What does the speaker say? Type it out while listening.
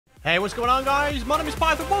Hey, what's going on, guys? My name is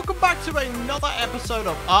Python. Welcome back to another episode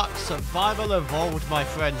of ARK Survival Evolved, my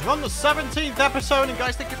friends. We're on the 17th episode, and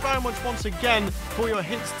guys, thank you very much once again for your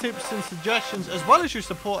hints, tips, and suggestions, as well as your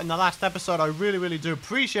support in the last episode. I really do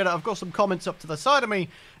appreciate it. I've got some comments up to the side of me,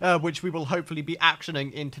 which we will hopefully be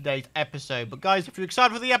actioning in today's episode. But guys, if you're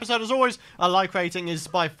excited for the episode, as always, a like rating is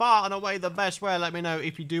by far and away the best way. Let me know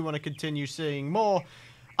if you do want to continue seeing more.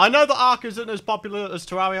 I know that ARK isn't as popular as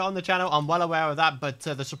Terraria on the channel, I'm well aware of that, but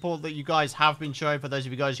the support that you guys have been showing, for those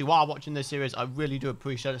of you guys who are watching this series, I really do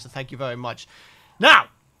appreciate it, so thank you very much. Now,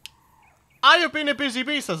 I have been a busy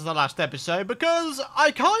bee since the last episode, because I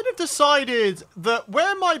kind of decided that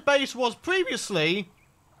where my base was previously,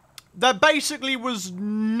 there basically was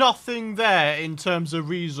nothing there in terms of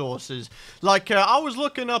resources. Like, I was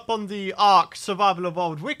looking up on the ARK Survival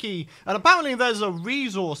Evolved wiki, and apparently there's a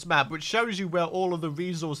resource map which shows you where all of the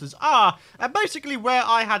resources are, and basically where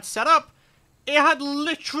I had set up, it had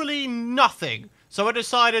literally nothing. So I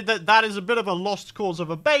decided that that is a bit of a lost cause of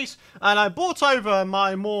a base, and I brought over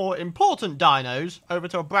my more important dinos over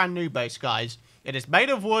to a brand new base, guys. It is made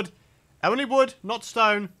of wood. Only wood, not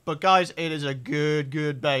stone, but guys, it is a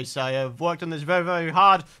good base. I have worked on this very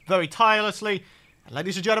hard, very tirelessly. And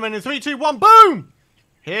ladies and gentlemen, in 3, 2, 1, boom!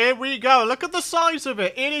 Here we go. Look at the size of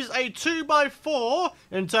it. It is a 2x4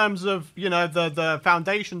 in terms of, you know, the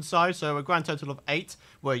foundation size. So a grand total of 8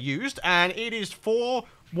 were used. And it is 4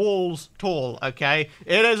 walls tall, okay?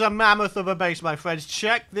 It is a mammoth of a base, my friends.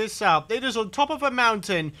 Check this out. It is on top of a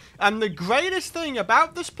mountain. And the greatest thing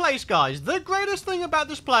about this place, guys, the greatest thing about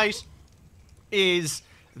this place is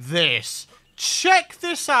this. Check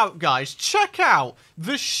this out, guys. Check out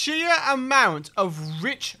the sheer amount of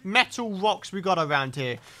rich metal rocks we got around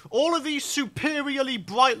here. All of these superiorly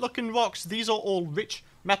bright looking rocks, these are all rich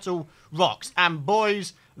metal rocks. And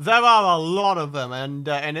boys, there are a lot of them. And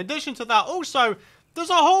in addition to that, also, there's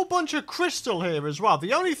a whole bunch of crystal here as well.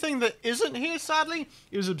 The only thing that isn't here, sadly,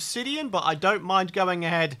 is obsidian, but I don't mind going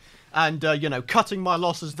ahead and, you know, cutting my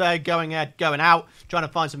losses there, going ahead, going out, trying to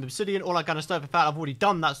find some obsidian, all that kind of stuff. In fact, I've already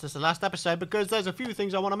done that since the last episode, because there's a few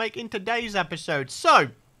things I want to make in today's episode. So,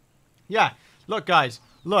 yeah, look, guys,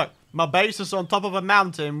 look, my base is on top of a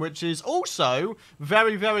mountain, which is also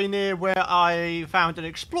very near where I found an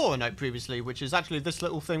explorer note previously, which is actually this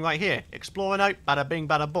little thing right here. Explorer note, bada bing,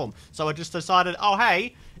 bada boom. So I just decided, oh,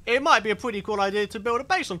 hey, it might be a pretty cool idea to build a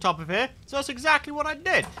base on top of here. So that's exactly what I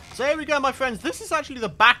did. So here we go, my friends. This is actually the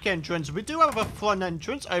back entrance. We do have a front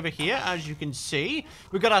entrance over here, as you can see.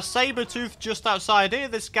 We've got our saber-tooth just outside here.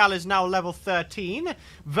 This gal is now level 13.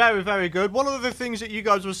 Very good. One of the things that you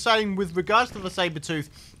guys were saying with regards to the saber-tooth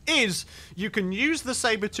is you can use the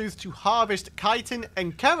saber-tooth to harvest chitin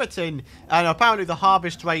and keratin, and apparently the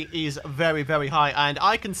harvest rate is very high, and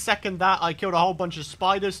I can second that. I killed a whole bunch of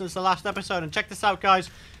spiders since the last episode, and check this out, guys.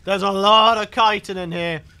 There's a lot of chitin in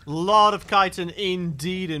here. A lot of chitin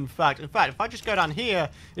indeed, in fact. If I just go down here,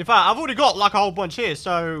 in fact, I've already got like a whole bunch here,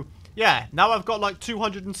 so yeah, now I've got like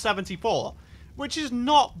 274, which is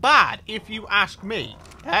not bad if you ask me,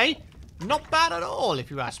 hey? Not bad at all if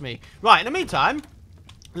you ask me. Right, in the meantime,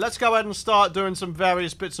 let's go ahead and start doing some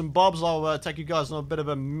various bits and bobs. I'll take you guys on a bit of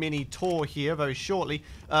a mini tour here very shortly.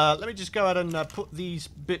 Let me just go ahead and put these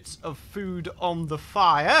bits of food on the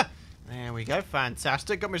fire. There we go.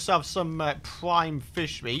 Fantastic. Got myself some prime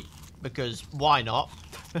fish meat, because why not?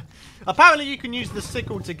 Apparently you can use the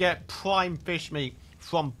sickle to get prime fish meat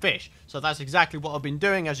from fish. So that's exactly what I've been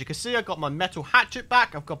doing. As you can see, I've got my metal hatchet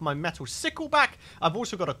back. I've got my metal sickle back. I've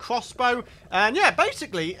also got a crossbow. And yeah,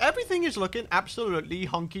 basically, everything is looking absolutely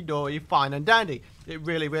hunky-dory, fine and dandy. It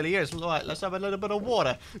really is. Right, let's have a little bit of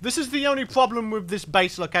water. This is the only problem with this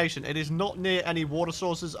base location. It is not near any water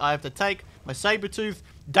sources. I have to take my saber-tooth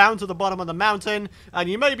down to the bottom of the mountain. And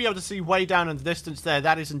you may be able to see way down in the distance there.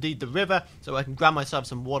 That is indeed the river. So I can grab myself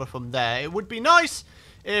some water from there. It would be nice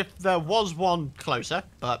if there was one closer,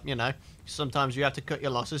 but, you know, sometimes you have to cut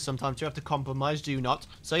your losses, sometimes you have to compromise, do not.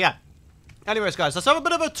 So, yeah. Anyways, guys, let's have a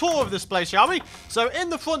bit of a tour of this place, shall we? So, in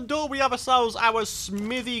the front door, we have ourselves our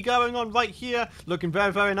smithy going on right here, looking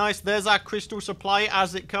very nice. There's our crystal supply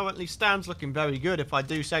as it currently stands, looking very good, if I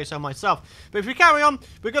do say so myself. But if we carry on,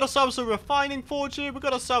 we've got ourselves a refining forge here, we've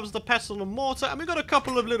got ourselves the pestle and mortar, and we've got a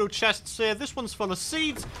couple of little chests here. This one's full of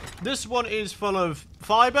seeds, this one is full of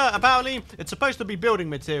fiber. Apparently, it's supposed to be building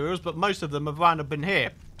materials, but most of them have wound up in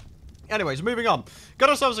here. Anyways, moving on. Got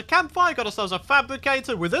ourselves a campfire, got ourselves a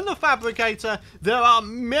fabricator. Within the fabricator, there are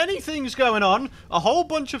many things going on. A whole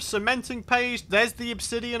bunch of cementing paste. There's the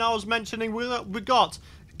obsidian I was mentioning. We got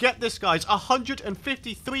get this, guys,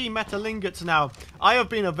 153 metal ingots now. I have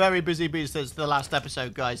been a very busy bee since the last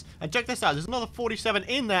episode, guys. And check this out. There's another 47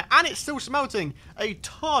 in there, and it's still smelting a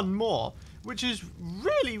ton more, which is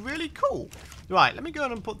really, really cool. Right, let me go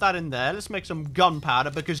ahead and put that in there. Let's make some gunpowder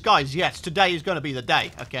because, guys, yes, today is going to be the day,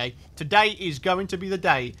 okay? Today is going to be the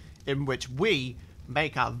day in which we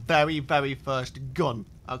make our very, very first gun,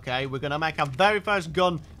 okay? We're going to make our very first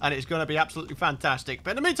gun, and it's going to be absolutely fantastic. But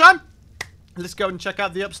in the meantime, let's go and check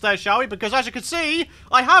out the upstairs, shall we? Because as you can see,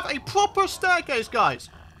 I have a proper staircase, guys.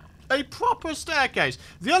 A proper staircase.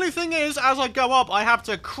 The only thing is, as I go up, I have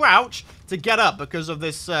to crouch to get up because of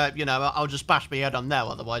this, you know, I'll just bash my head on there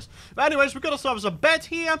otherwise. But anyways, we've got ourselves a bed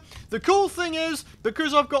here. The cool thing is,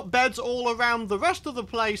 because I've got beds all around the rest of the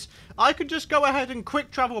place, I could just go ahead and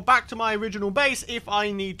quick travel back to my original base if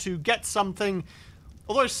I need to get something.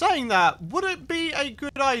 Although saying that, would it be a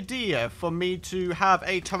good idea for me to have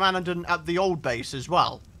a pteranodon at the old base as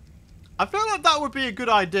well? I feel like that would be a good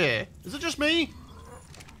idea. Is it just me?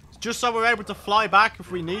 Just so we're able to fly back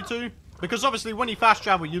if we need to. Because obviously when you fast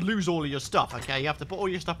travel, you lose all of your stuff, okay? You have to put all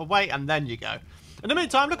your stuff away and then you go. In the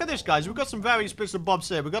meantime, look at this, guys. We've got some various bits and bobs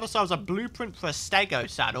here. We've got ourselves a blueprint for a stego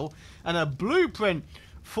saddle and a blueprint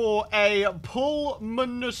for a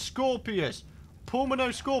pulmonoscorpius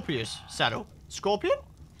saddle. Scorpion?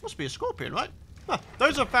 Must be a scorpion, right? Huh.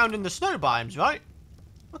 Those are found in the snow biomes, right?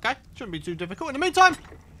 Okay, shouldn't be too difficult. In the meantime,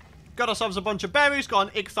 got ourselves a bunch of berries,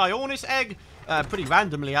 got an Ichthyornis egg. Pretty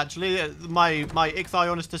randomly, actually. My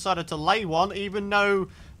Ichthyornis decided to lay one, even though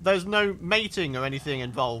there's no mating or anything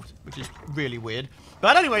involved, which is really weird.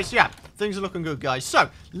 But anyways, yeah, things are looking good, guys. So,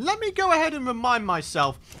 let me go ahead and remind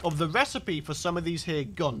myself of the recipe for some of these here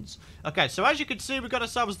guns. Okay, so as you can see, we've got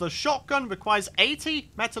ourselves the shotgun, requires 80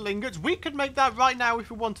 metal ingots. We could make that right now if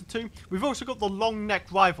we wanted to. We've also got the long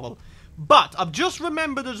neck rifle. But, I've just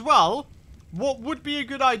remembered as well, what would be a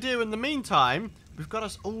good idea in the meantime. We've got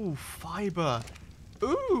us... Oh, fiber.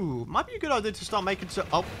 Ooh, might be a good idea to start making some...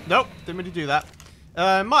 Oh, nope, didn't really do that.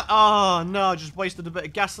 Oh, no, I just wasted a bit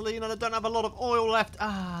of gasoline and I don't have a lot of oil left.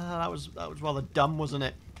 Ah, that was rather dumb, wasn't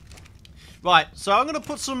it? Right, so I'm going to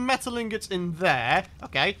put some metal ingots in there,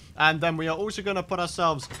 okay? And then we are also going to put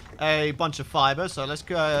ourselves a bunch of fiber. So let's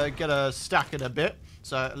go get a stack in a bit.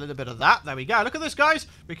 So a little bit of that. There we go. Look at this, guys.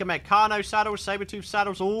 We can make Carno saddles, saber-tooth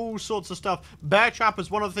saddles, all sorts of stuff. Bear trap is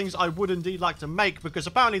one of the things I would indeed like to make because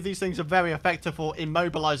apparently these things are very effective for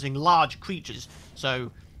immobilizing large creatures.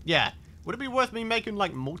 So, yeah. Would it be worth me making,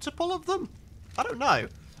 like, multiple of them? I don't know.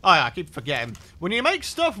 Oh, yeah, I keep forgetting. When you make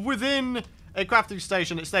stuff within a crafting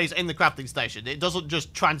station, it stays in the crafting station. It doesn't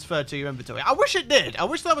just transfer to your inventory. I wish it did. I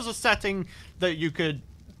wish there was a setting that you could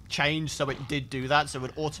change so it did do that, so it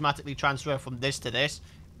would automatically transfer from this to this.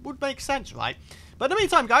 Would make sense, right? But in the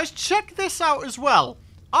meantime, guys, check this out as well.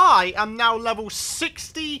 I am now level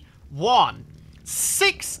 61.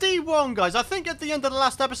 61, guys. I think at the end of the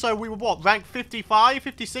last episode we were, what, rank 55,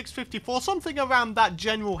 56, 54, something around that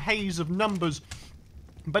general haze of numbers.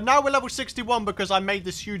 But now we're level 61 because I made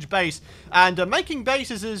this huge base. And making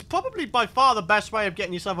bases is probably by far the best way of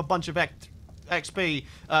getting yourself a bunch of XP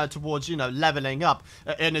towards, you know, leveling up,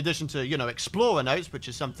 in addition to, you know, explorer notes, which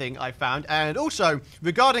is something I found. And also,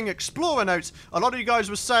 regarding explorer notes, a lot of you guys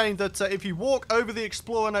were saying that if you walk over the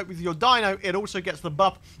explorer note with your dino, it also gets the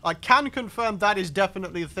buff. I can confirm that is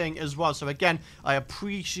definitely a thing as well. So again, I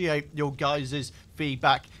appreciate your guys'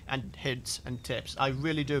 feedback and hints and tips. I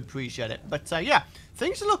really do appreciate it. But yeah,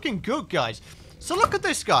 things are looking good, guys. So look at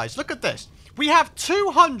this, guys. Look at this. We have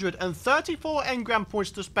 234 engram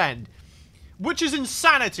points to spend, which is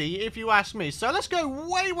insanity, if you ask me. So let's go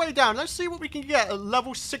way, way down. Let's see what we can get at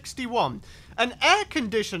level 61. An air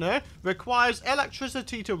conditioner requires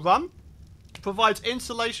electricity to run. Provides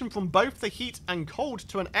insulation from both the heat and cold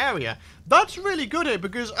to an area. That's really good here,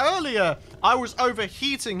 because earlier I was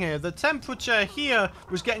overheating here. The temperature here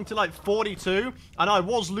was getting to like 42, and I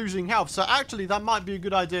was losing health. So actually, that might be a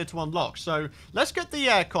good idea to unlock. So let's get the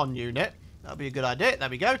aircon unit. That'll be a good idea. There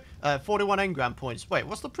we go. 41 engram points. Wait,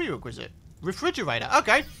 what's the prerequisite? Refrigerator.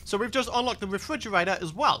 Okay, so we've just unlocked the refrigerator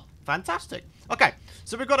as well. Fantastic. Okay,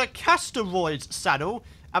 so we've got a Castoroids saddle,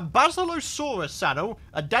 a Basilosaurus saddle,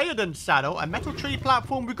 a Daedon saddle, a metal tree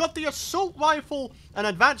platform. We've got the assault rifle, an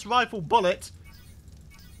advanced rifle bullet.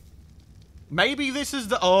 Maybe this is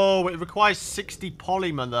the... Oh, it requires 60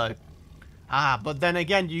 polymer, though. Ah, but then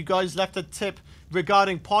again, you guys left a tip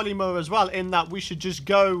regarding polymer as well, in that we should just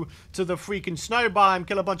go to the freaking snow biome,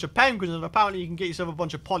 kill a bunch of penguins, and apparently you can get yourself a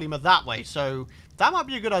bunch of polymer that way. So that might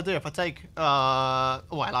be a good idea if I take, well,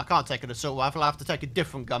 I can't take an assault rifle, I have to take a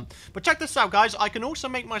different gun. But check this out, guys. I can also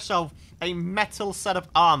make myself a metal set of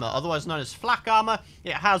armor, otherwise known as flak armor.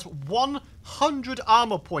 It has 1 100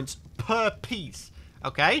 armor points per piece.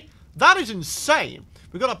 Okay? That is insane.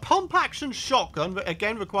 We've got a pump-action shotgun that,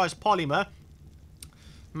 again, requires polymer.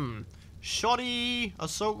 Shoddy,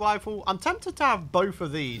 assault rifle. I'm tempted to have both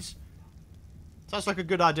of these. Sounds like a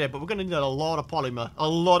good idea, but we're going to need a lot of polymer. A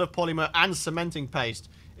lot of polymer and cementing paste.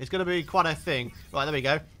 It's going to be quite a thing. Right, there we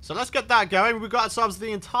go. So let's get that going. We've got ourselves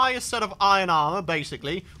the entire set of iron armor,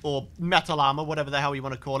 basically. Or metal armor, whatever the hell you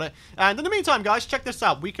want to call it. And in the meantime, guys, check this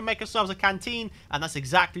out. We can make ourselves a canteen. And that's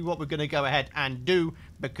exactly what we're going to go ahead and do.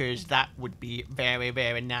 Because that would be very,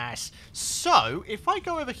 very nice. So, if I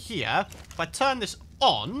go over here, if I turn this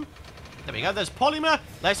on... There we go, there's polymer.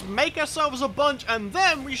 Let's make ourselves a bunch, and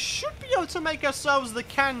then we should be able to make ourselves the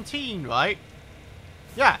canteen, right?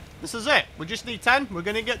 Yeah, this is it. We just need 10. We're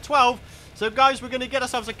going to get 12. So, guys, we're going to get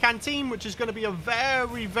ourselves a canteen, which is going to be a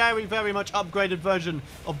very, very, very much upgraded version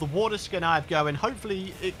of the water skin I have going.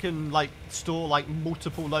 Hopefully, it can, like, store, like,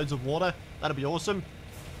 multiple loads of water. That'll be awesome.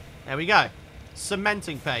 There we go.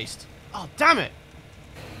 Cementing paste. Oh, damn it.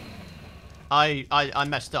 I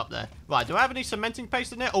messed up there. Right, do I have any cementing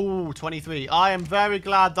paste in there? Oh, 23. I am very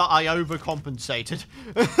glad that I overcompensated.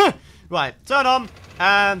 Right, turn on.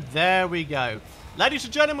 And there we go. Ladies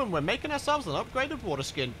and gentlemen, we're making ourselves an upgraded water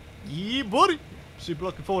skin. Yeah, buddy. Super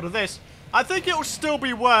looking forward to this. I think it'll still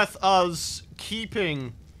be worth us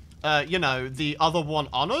keeping, you know, the other one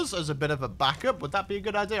on us as a bit of a backup. Would that be a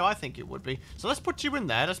good idea? I think it would be. So let's put you in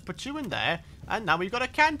there. Let's put you in there. And now we've got a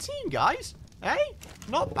canteen, guys. Hey,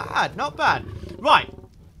 not bad, not bad. Right,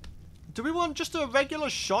 do we want just a regular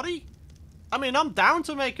shoddy? I mean, I'm down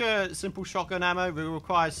to make a simple shotgun ammo. It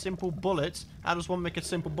requires simple bullets. How does one make a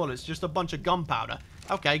simple bullets? Just a bunch of gunpowder.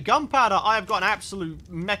 Okay, gunpowder, I have got an absolute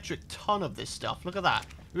metric ton of this stuff. Look at that.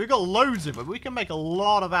 We've got loads of it. We can make a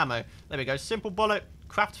lot of ammo. There we go, simple bullet,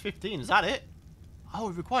 craft 15. Is that it? Oh,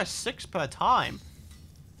 it requires 6 per time.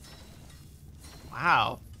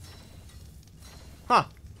 Wow. Huh,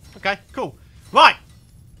 okay, cool. Right,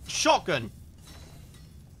 shotgun.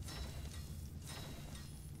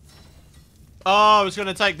 Oh, it's going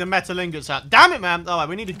to take the metal ingots out. Damn it, man. All right,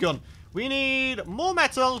 we need a gun. We need more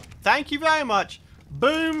metal. Thank you very much.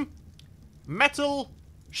 Boom. Metal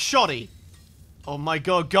shoddy. Oh, my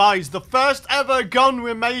God, guys. The first ever gun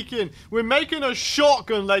we're making. We're making a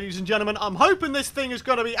shotgun, ladies and gentlemen. I'm hoping this thing is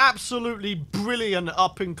going to be absolutely brilliant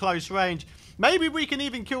up in close range. Maybe we can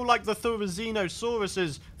even kill, like, the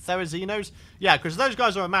Therazinosauruses. Therazinos? Yeah, because those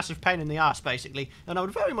guys are a massive pain in the ass, basically. And I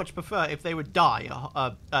would very much prefer if they would die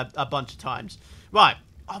a bunch of times. Right.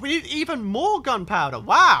 Oh, we need even more gunpowder.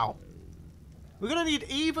 Wow. We're going to need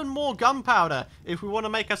even more gunpowder if we want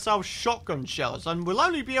to make ourselves shotgun shells. And we'll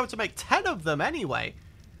only be able to make 10 of them anyway.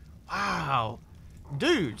 Wow.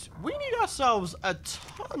 Dude, we need ourselves a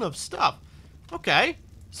ton of stuff. Okay.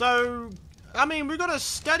 So... I mean, we've got a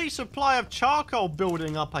steady supply of charcoal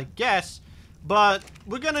building up, I guess. But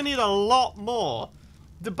we're going to need a lot more.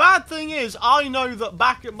 The bad thing is, I know that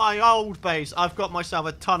back at my old base, I've got myself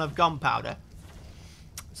a ton of gunpowder.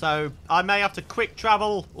 So, I may have to quick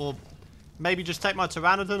travel, or maybe just take my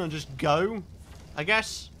Pteranodon and just go, I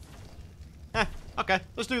guess. Okay,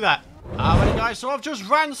 let's do that. Alright guys, so I've just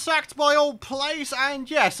ransacked my old place, and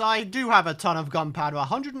yes, I do have a ton of gunpowder,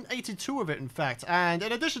 182 of it in fact, and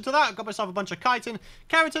in addition to that, I've got myself a bunch of chitin,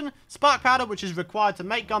 keratin, spark powder, which is required to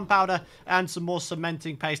make gunpowder, and some more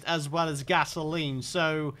cementing paste, as well as gasoline,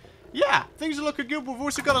 so... yeah, things are looking good. We've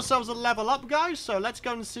also got ourselves a level up, guys, so let's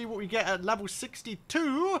go and see what we get at level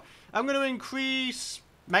 62. I'm going to increase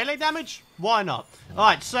melee damage. Why not?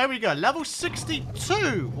 Alright, so here we go. Level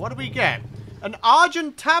 62. What do we get? An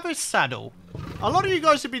Argentavis saddle. A lot of you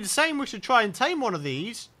guys have been saying we should try and tame one of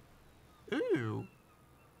these. Ooh.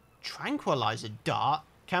 Tranquilizer dart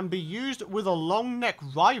can be used with a long neck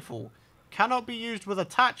rifle. Cannot be used with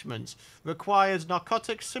attachments. Requires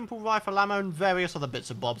narcotics, simple rifle ammo, and various other bits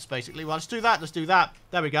and bobs, basically. Well, let's do that. Let's do that.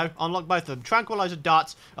 There we go. Unlock both of them. Tranquilizer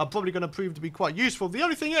darts are probably going to prove to be quite useful. The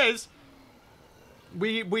only thing is,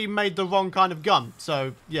 we made the wrong kind of gun.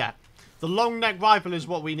 So, yeah. The long neck rifle is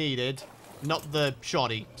what we needed, not the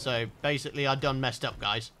shoddy. So, basically, I done messed up,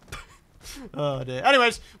 guys. Oh dear.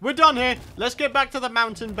 Anyways, we're done here. Let's get back to the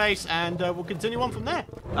mountain base and we'll continue on from there.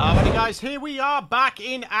 Alrighty guys, here we are back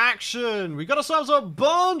in action. We got ourselves a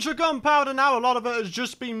bunch of gunpowder now. A lot of it has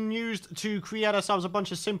just been used to create ourselves a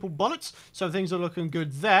bunch of simple bullets. So things are looking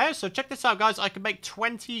good there. So check this out guys. I can make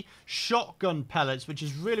 20 shotgun pellets, which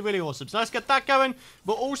is really, really awesome. So let's get that going.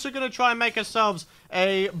 We're also going to try and make ourselves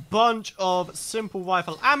a bunch of simple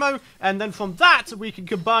rifle ammo. And then from that, we can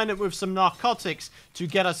combine it with some narcotics to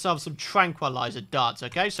get ourselves some tranquilizer darts,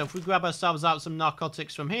 okay? So if we grab ourselves out some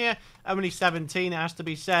narcotics from here, only 17, it has to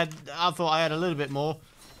be said. I thought I had a little bit more.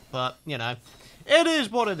 But, you know, it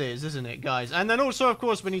is what it is, isn't it, guys? And then also, of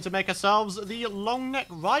course, we need to make ourselves the long neck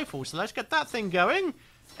rifle. So let's get that thing going.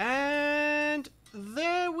 And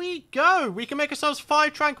there we go. We can make ourselves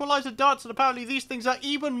 5 tranquilizer darts, and apparently these things are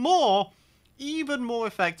even more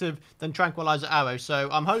effective than tranquilizer arrows. So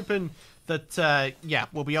I'm hoping that, yeah,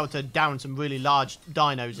 we'll be able to down some really large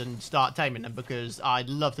dinos and start taming them, because I'd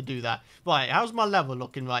love to do that. Right, how's my level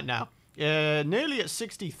looking right now? Nearly at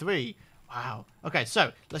 63. Wow. Okay,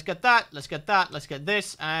 so let's get that. Let's get that. Let's get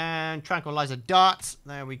this. And tranquilizer darts.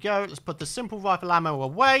 There we go. Let's put the simple rifle ammo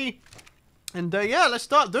away. And, yeah, let's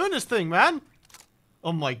start doing this thing, man.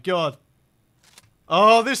 Oh, my God.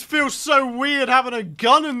 Oh, this feels so weird having a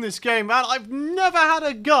gun in this game, man. I've never had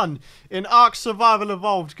a gun in ARK Survival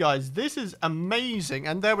Evolved, guys. This is amazing.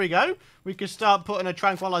 And there we go. We can start putting a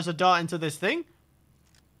tranquilizer dart into this thing.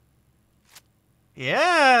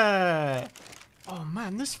 Yeah. Oh,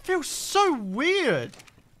 man, this feels so weird.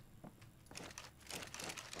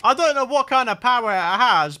 I don't know what kind of power it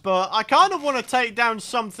has, but I kind of want to take down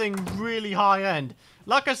something really high-end.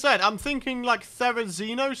 Like I said, I'm thinking like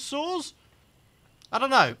Therizinosaurs. I don't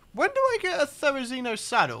know. When do I get a Therizino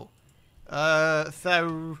saddle?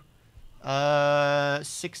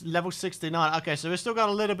 Level 69. Okay, so we've still got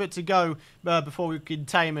a little bit to go before we can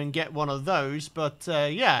tame and get one of those. But,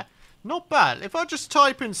 yeah, not bad. If I just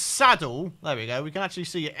type in saddle, there we go. We can actually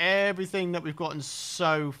see everything that we've gotten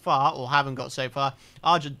so far, or haven't got so far.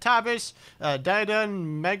 Argentavis,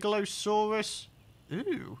 Daedon, Megalosaurus.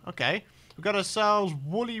 Ooh, okay. We've got ourselves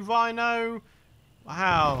Woolly Rhino.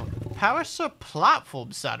 Wow. Parasur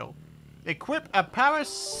platform saddle. Equip a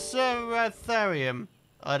Paraceratherium.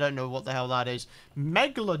 I don't know what the hell that is.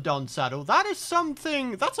 Megalodon saddle. That is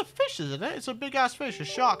something... That's a fish, isn't it? It's a big-ass fish. A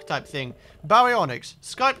shark type thing. Baryonyx.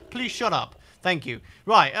 Skype, please shut up. Thank you.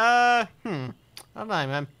 Right, I don't know,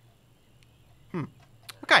 man.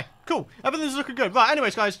 Okay, cool. Everything's looking good. Right,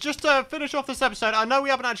 anyways, guys, just to finish off this episode, I know we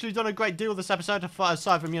haven't actually done a great deal this episode,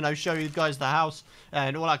 aside from, you know, show you guys the house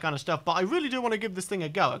and all that kind of stuff, but I really do want to give this thing a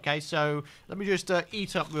go, okay? So, let me just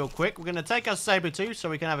eat up real quick. We're going to take our Saber-tooth so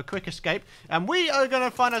we can have a quick escape, and we are going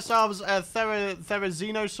to find ourselves a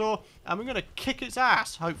Therizinosaur, and we're going to kick its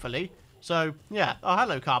ass, hopefully. So, yeah. Oh,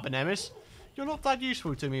 hello, Carboneris. You're not that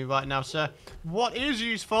useful to me right now, sir. What is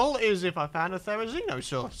useful is if I found a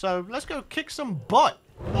Therizinosaur. So, let's go kick some butt.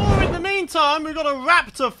 Or in the meantime, we've got a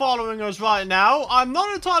raptor following us right now. I'm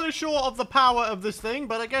not entirely sure of the power of this thing,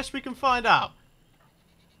 but I guess we can find out.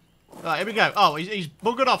 Right, here we go. Oh, he's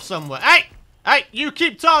buggered off somewhere. Hey! Hey, you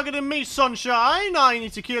keep targeting me, sunshine. I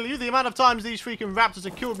need to kill you. The amount of times these freaking raptors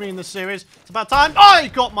have killed me in this series. It's about time I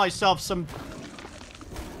got myself some...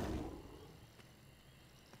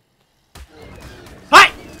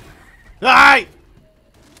 Hey! Hey!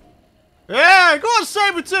 Yeah, go on,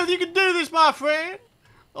 Saber-tooth. You can do this, my friend.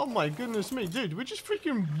 Oh my goodness me, dude, we just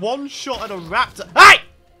freaking one-shot at a raptor. Hey!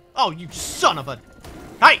 Oh, you son of a...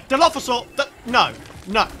 Hey, Dilophosaur! No,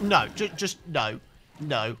 just no.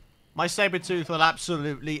 My Saber-tooth will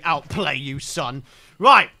absolutely outplay you, son.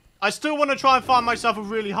 Right, I still want to try and find myself a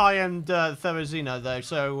really high-end Therizino, though,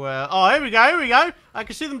 so... oh, here we go. I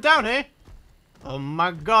can see them down here. Oh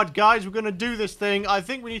my god, guys, we're going to do this thing. I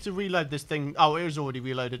think we need to reload this thing. Oh, it was already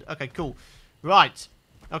reloaded. Okay, cool. Right,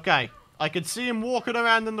 okay. I can see him walking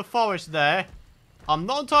around in the forest there. I'm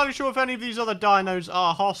not entirely sure if any of these other dinos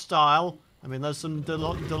are hostile. I mean, there's some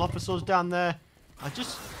Dilophosaurs down there.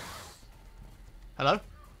 Hello?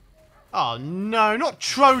 Oh, no, not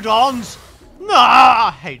Troodons! No,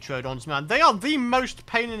 I hate Troodons, man. They are the most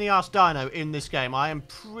pain-in-the-ass dino in this game. I am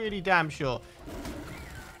pretty damn sure.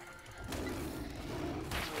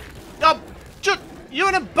 Oh, you're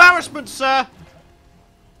an embarrassment, sir!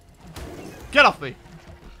 Get off me.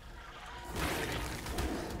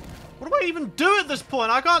 What do I even do at this point?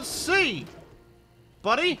 I can't see.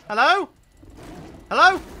 Buddy? Hello?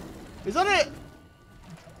 Hello? Is that it?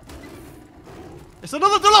 It's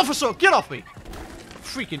another Dilophosaur! Get off me!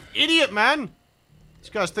 Freaking idiot, man! These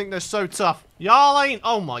guys think they're so tough. Y'all ain't...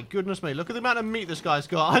 Oh my goodness me. Look at the amount of meat this guy's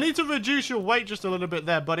got. I need to reduce your weight just a little bit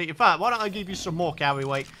there, buddy. In fact, why don't I give you some more carry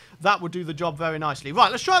weight? That would do the job very nicely. Right,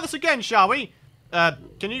 let's try this again, shall we?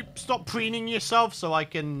 Can you stop preening yourself so I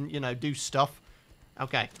can, you know, do stuff?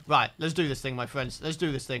 Okay, right. Let's do this thing, my friends. Let's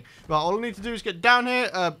do this thing. Right, all I need to do is get down here.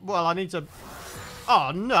 Well, I need to...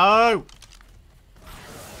 Oh, no!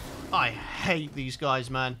 I hate these guys,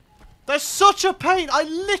 man. They're such a pain. I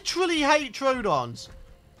literally hate Troodons.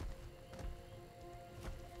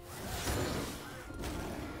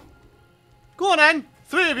 Go on, then.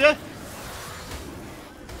 3 of you.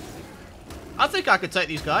 I think I could take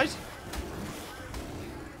these guys.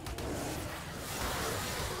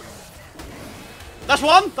 That's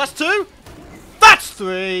 1. That's 2. That's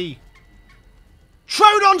 3.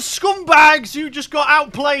 Troodon scumbags! You just got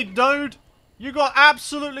outplayed, dude. You got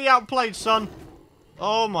absolutely outplayed, son.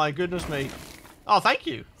 Oh my goodness me. Oh, thank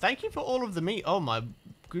you. Thank you for all of the meat. Oh my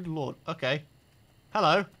good lord. Okay.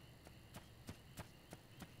 Hello.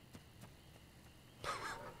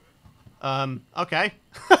 Okay.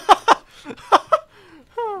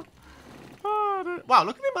 Wow,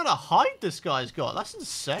 look at the amount of hide this guy's got. That's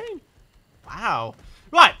insane. Wow.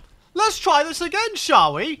 Right, let's try this again,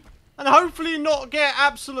 shall we? And hopefully not get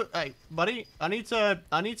absolute. Hey, buddy, I need to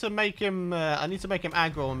make him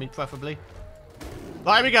aggro on me, preferably.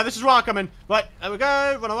 Right, here we go. This is where I come in. Right, there we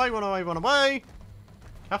go. Run away, run away, run away.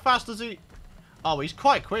 How fast does he? Oh, he's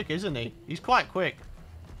quite quick, isn't he? He's quite quick.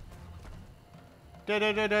 Da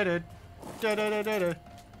da da da da da da da da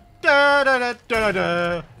da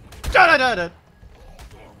da da da da.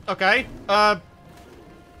 Okay.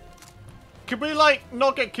 Can we like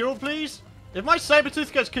not get killed, please? If my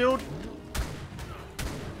Sabertooth gets killed.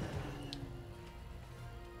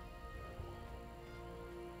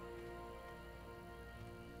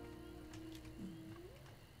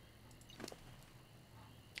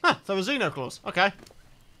 Huh, there were Xenoclaws. Okay.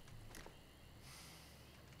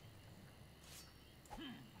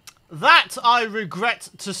 That, I regret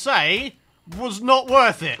to say, was not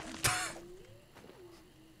worth it.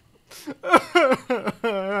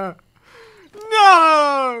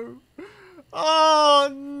 No! Oh,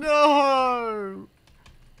 no!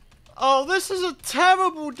 Oh, this is a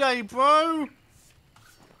terrible day, bro!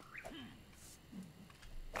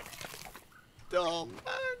 Oh,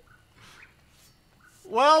 man.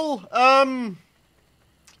 Well,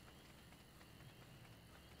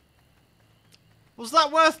 was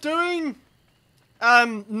that worth doing?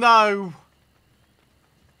 No.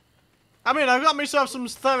 I mean, I got myself some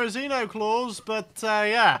Therizino claws, but,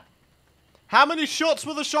 yeah. How many shots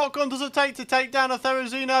with a shotgun does it take to take down a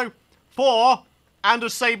Therizino? 4 and a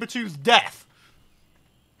Sabertooth death.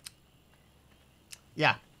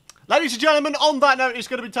 Yeah. Ladies and gentlemen, on that note, it's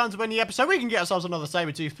going to be time to end the episode. We can get ourselves another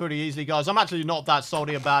Sabertooth pretty easily, guys. I'm actually not that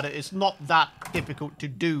salty about it. It's not that difficult to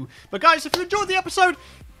do. But, guys, if you enjoyed the episode,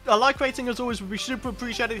 a like rating, as always, would be super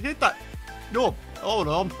appreciated. Hit that. Oh, hold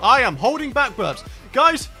on. I am holding back burps.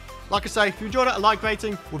 Guys, like I say, if you enjoyed it, a like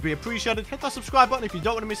rating would be appreciated. Hit that subscribe button if you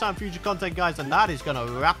don't want to miss out on future content, guys. And that is going to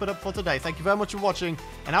wrap it up for today. Thank you very much for watching.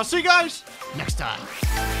 And I'll see you guys next time.